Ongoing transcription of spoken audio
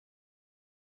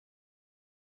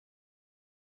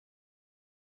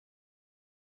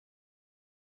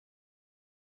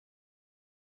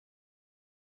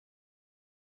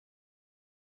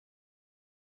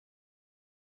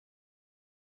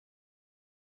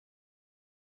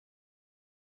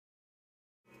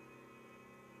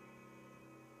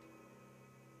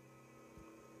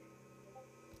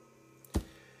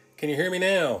Can you hear me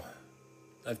now?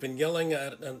 I've been yelling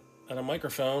at a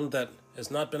microphone that has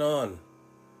not been on.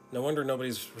 No wonder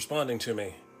nobody's responding to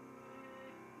me.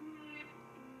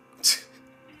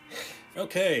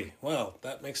 Okay, well,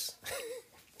 that makes...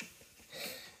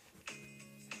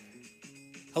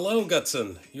 Hello,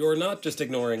 Gutson. You are not just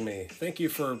ignoring me. Thank you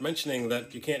for mentioning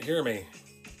that you can't hear me.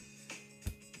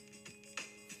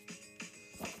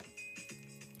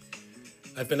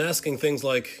 I've been asking things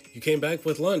like, you came back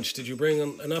with lunch. Did you bring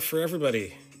enough for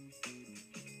everybody?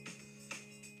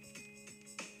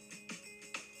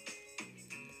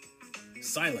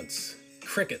 Silence.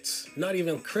 Crickets. Not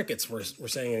even crickets were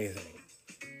saying anything.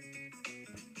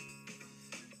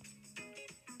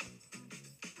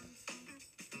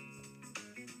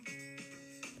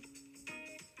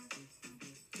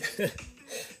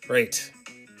 Right.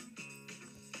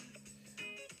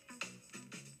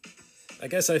 I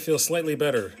guess I feel slightly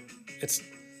better.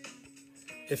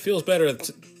 It feels better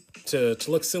to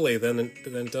look silly than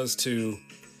it does to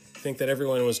think that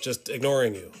everyone was just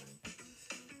ignoring you.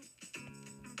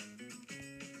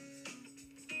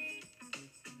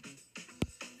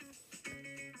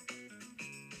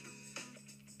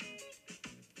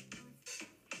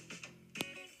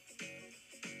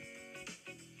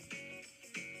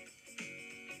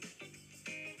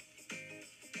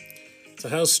 So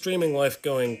how's streaming life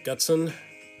going, Gutson?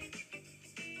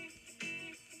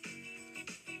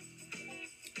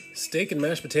 Steak and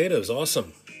mashed potatoes,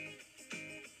 awesome.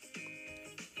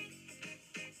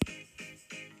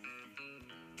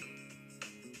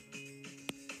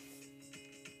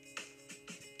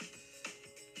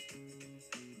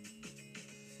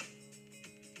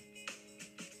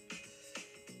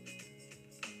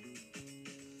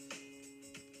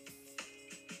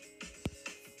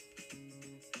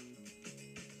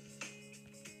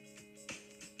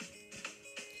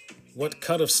 What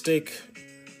cut of steak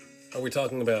are we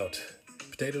talking about?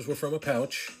 Potatoes were from a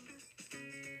pouch.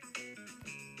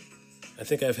 I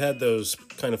think I've had those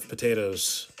kind of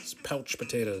potatoes. It's pouch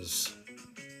potatoes.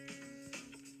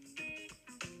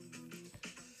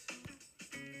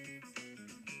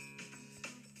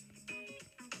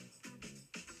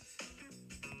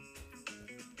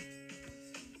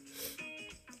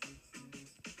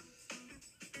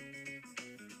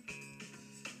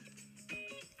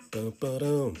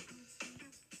 Ba-ba-dum.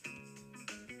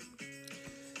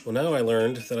 Well, now I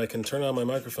learned that I can turn on my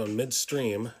microphone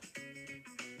midstream.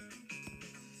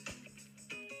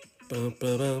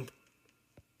 Bum-ba-bum.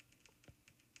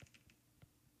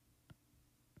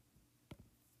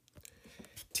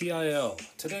 TIL.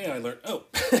 Today I learned... Oh!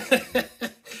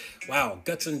 Wow,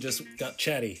 Gutson just got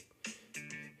chatty.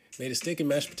 Made a steak and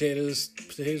mashed potatoes.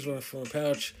 Potatoes were from a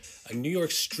pouch. A New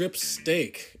York strip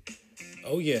steak.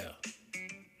 Oh, yeah.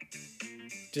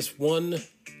 Just one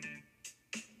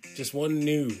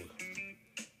new.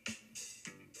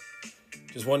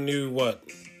 Just one new what?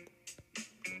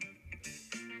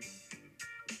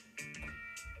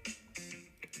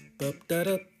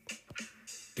 Ba-da-da.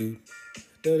 Do.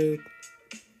 Da-da.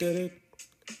 Da-da.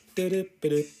 Da-da.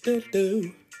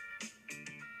 Da-da.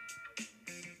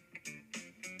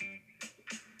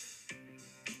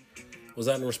 Was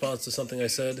that in response to something I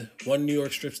said? One New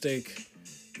York strip steak,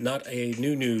 not a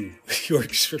new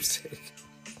York strip steak.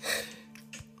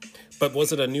 But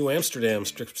was it a New Amsterdam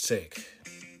strip steak?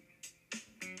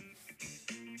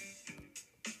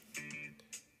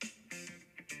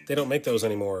 They don't make those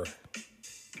anymore.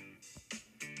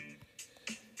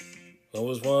 What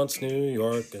was once New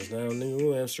York is now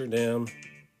New Amsterdam.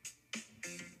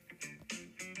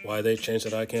 Why they changed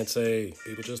it, I can't say.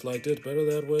 People just liked it better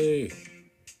that way.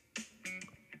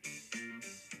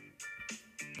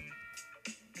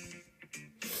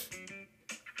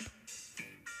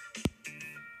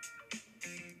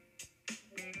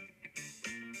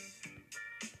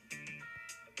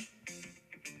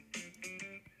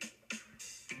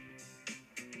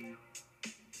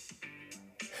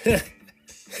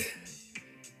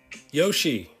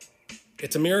 Yoshi,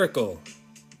 it's a miracle.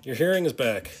 Your hearing is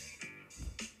back.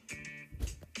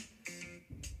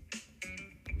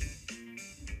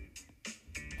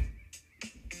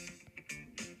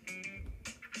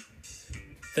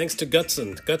 Thanks to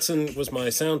Gutson. Gutson was my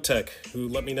sound tech who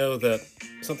let me know that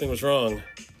something was wrong.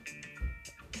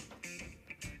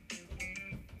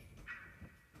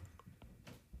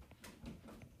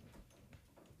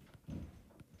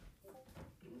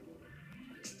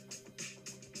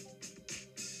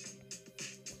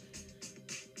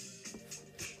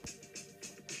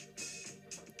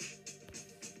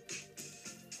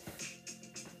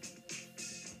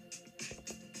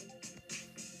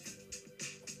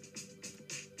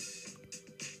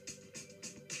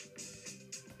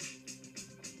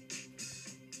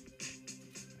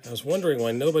 I was wondering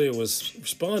why nobody was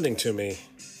responding to me.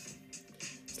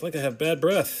 It's like I have bad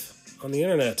breath on the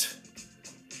internet.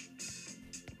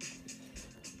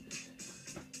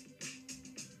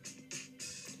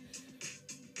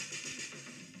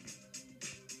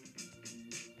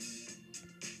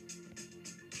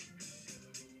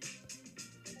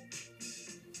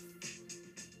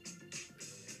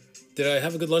 Did I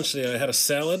have a good lunch today? I had a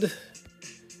salad.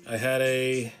 I had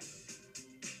a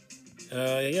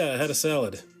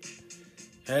salad.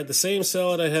 I had the same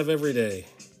salad I have every day.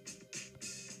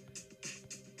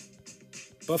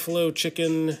 Buffalo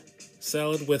chicken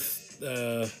salad with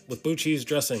blue cheese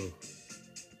dressing.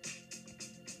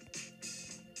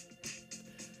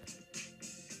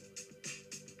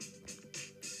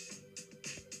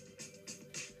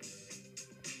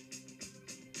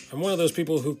 I'm one of those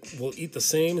people who will eat the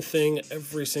same thing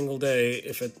every single day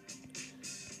if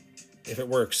it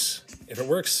works. If it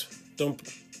works, don't.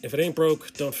 If it ain't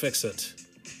broke, don't fix it.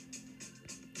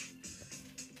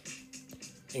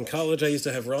 In college, I used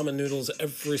to have ramen noodles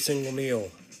every single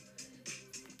meal.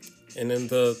 And then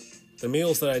the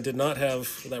meals that I did not have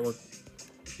that were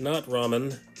not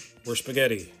ramen were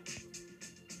spaghetti.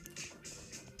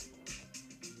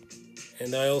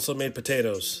 And I also made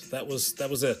potatoes. That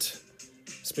was it.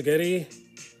 Spaghetti,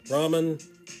 ramen,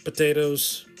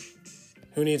 potatoes.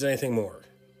 Who needs anything more?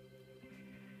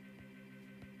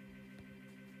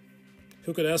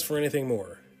 Who could ask for anything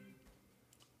more?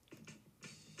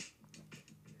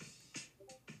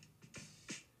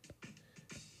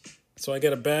 So I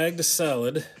get a bagged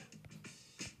salad,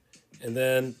 and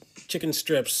then chicken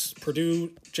strips, Purdue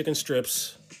chicken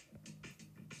strips.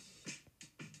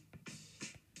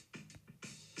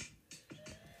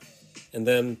 And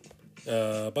then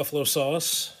buffalo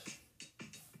sauce.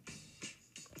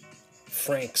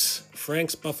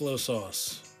 Frank's buffalo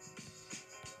sauce.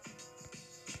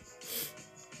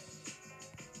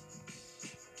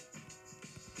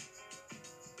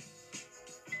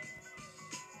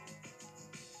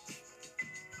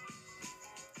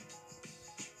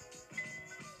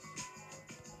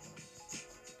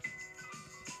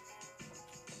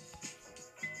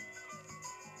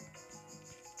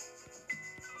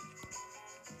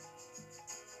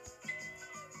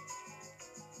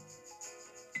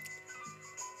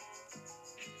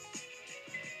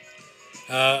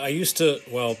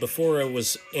 Before I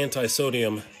was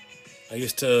anti-sodium, I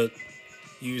used to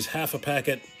use half a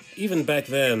packet, even back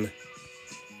then,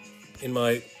 in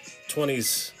my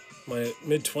 20s, my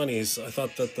mid-20s, I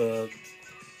thought that the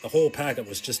whole packet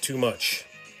was just too much.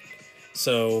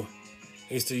 So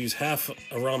I used to use half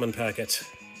a ramen packet.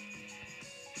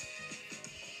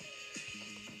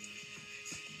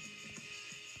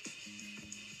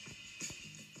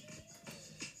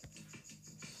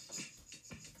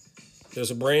 There's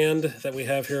a brand that we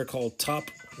have here called Top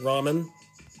Ramen.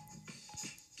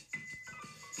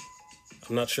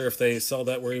 I'm not sure if they sell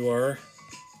that where you are.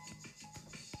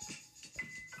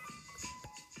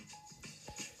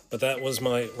 But that was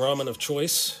my ramen of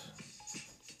choice.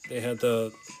 They had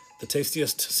the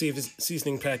tastiest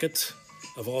seasoning packet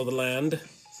of all the land.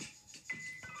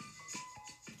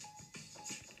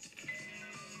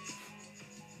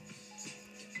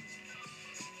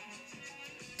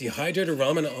 Dehydrated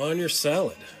ramen on your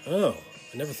salad. Oh,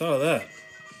 I never thought of that.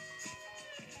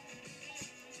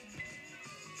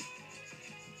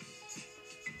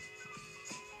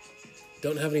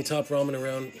 Don't have any Top Ramen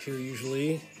around here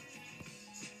usually.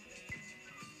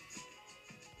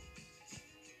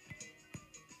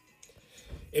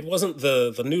 It wasn't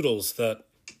the noodles that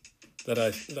I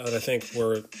think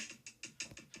were.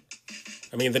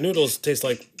 I mean, the noodles taste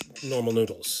like normal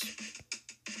noodles.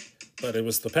 But it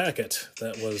was the packet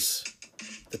that was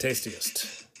the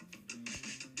tastiest.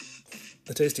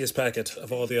 The tastiest packet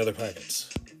of all the other packets.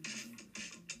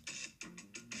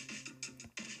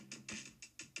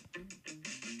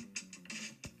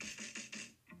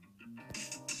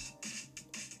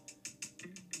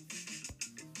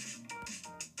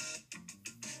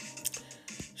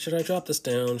 Should I drop this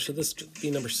down? Should this be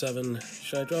number 7?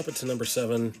 Should I drop it to number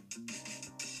 7?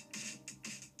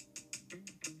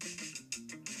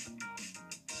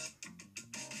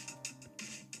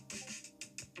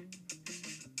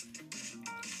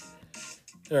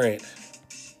 All right,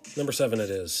 number 7 it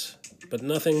is, but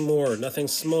nothing more, nothing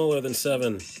smaller than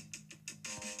 7.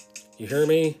 You hear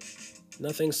me?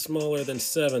 Nothing smaller than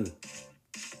 7.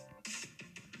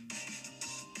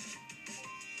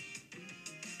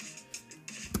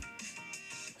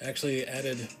 Actually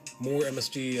added more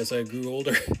MSG as I grew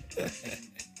older.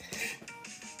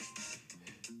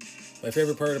 My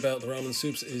favorite part about the ramen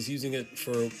soups is using it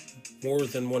for more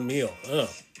than one meal. Oh.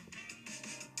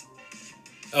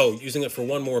 Oh, using it for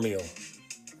one more meal.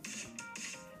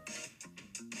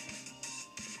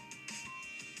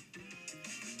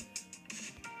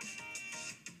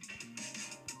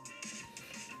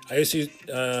 I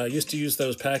used to use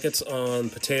those packets on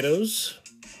potatoes,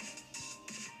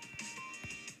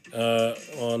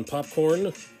 on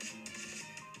popcorn.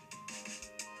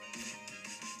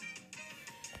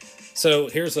 So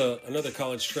here's another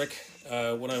college trick.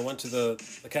 When I went to the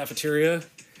cafeteria,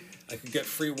 I could get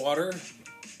free water.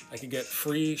 I could get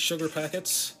free sugar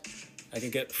packets. I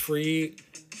could get free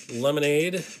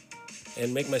lemonade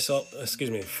and make myself,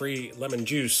 free lemon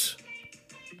juice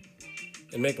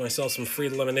and make myself some free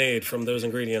lemonade from those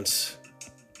ingredients.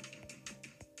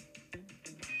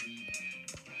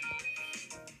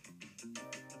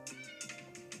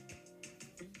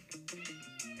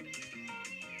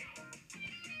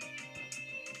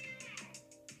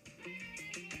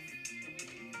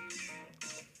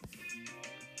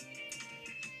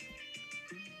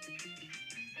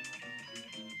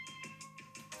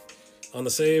 On the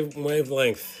same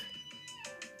wavelength.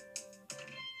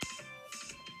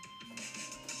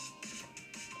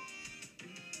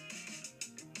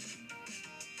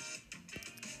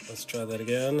 Let's try that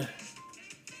again.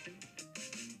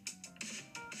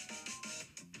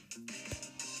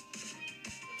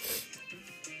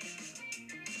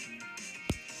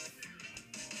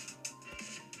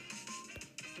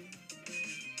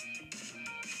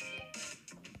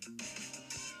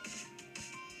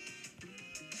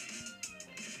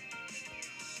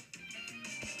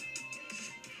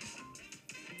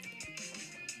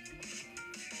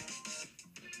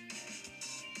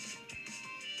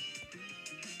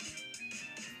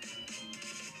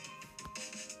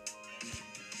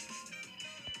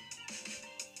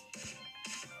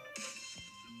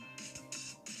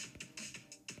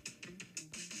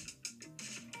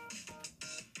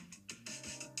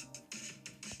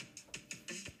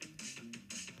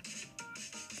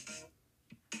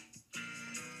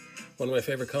 One of my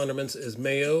favorite condiments is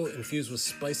mayo infused with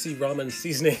spicy ramen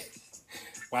seasoning.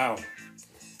 Wow.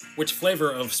 Which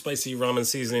flavor of spicy ramen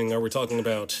seasoning are we talking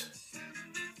about?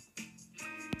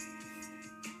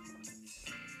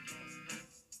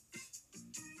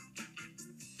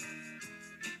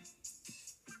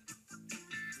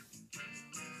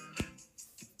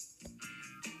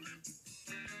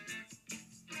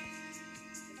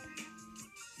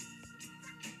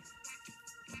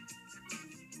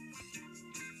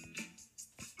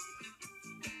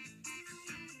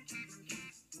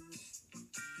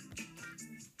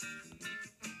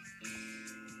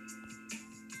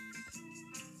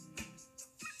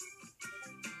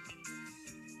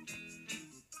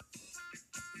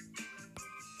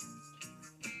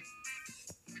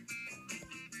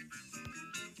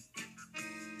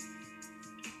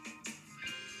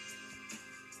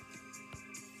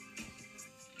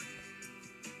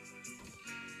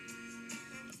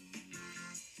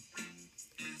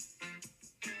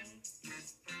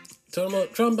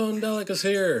 Trombone Delic is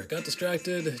here. Got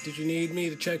distracted. Did you need me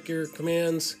to check your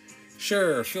commands?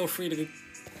 Sure. Feel free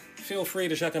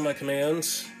to check on my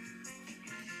commands.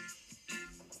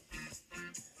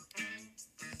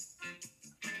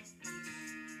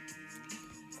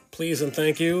 Please and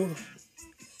thank you.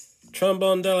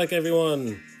 Trombone Delic,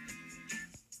 everyone.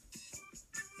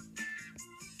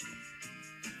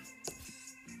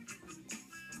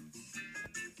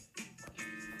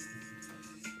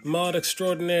 Mod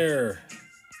extraordinaire.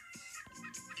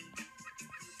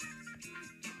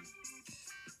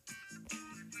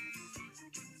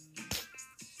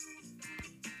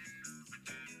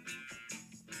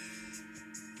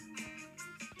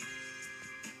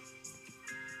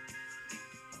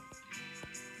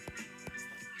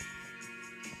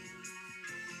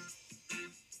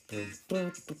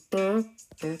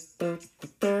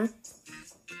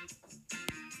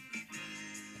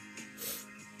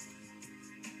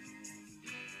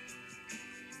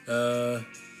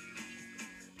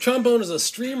 Trombone is a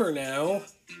streamer now.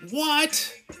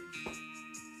 What?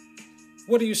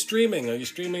 What are you streaming? Are you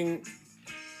streaming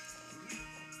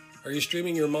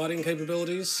your modding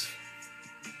capabilities?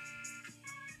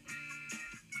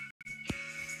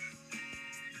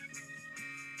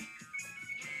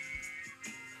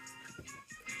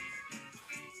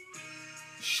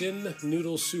 Shin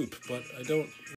noodle soup, but I don't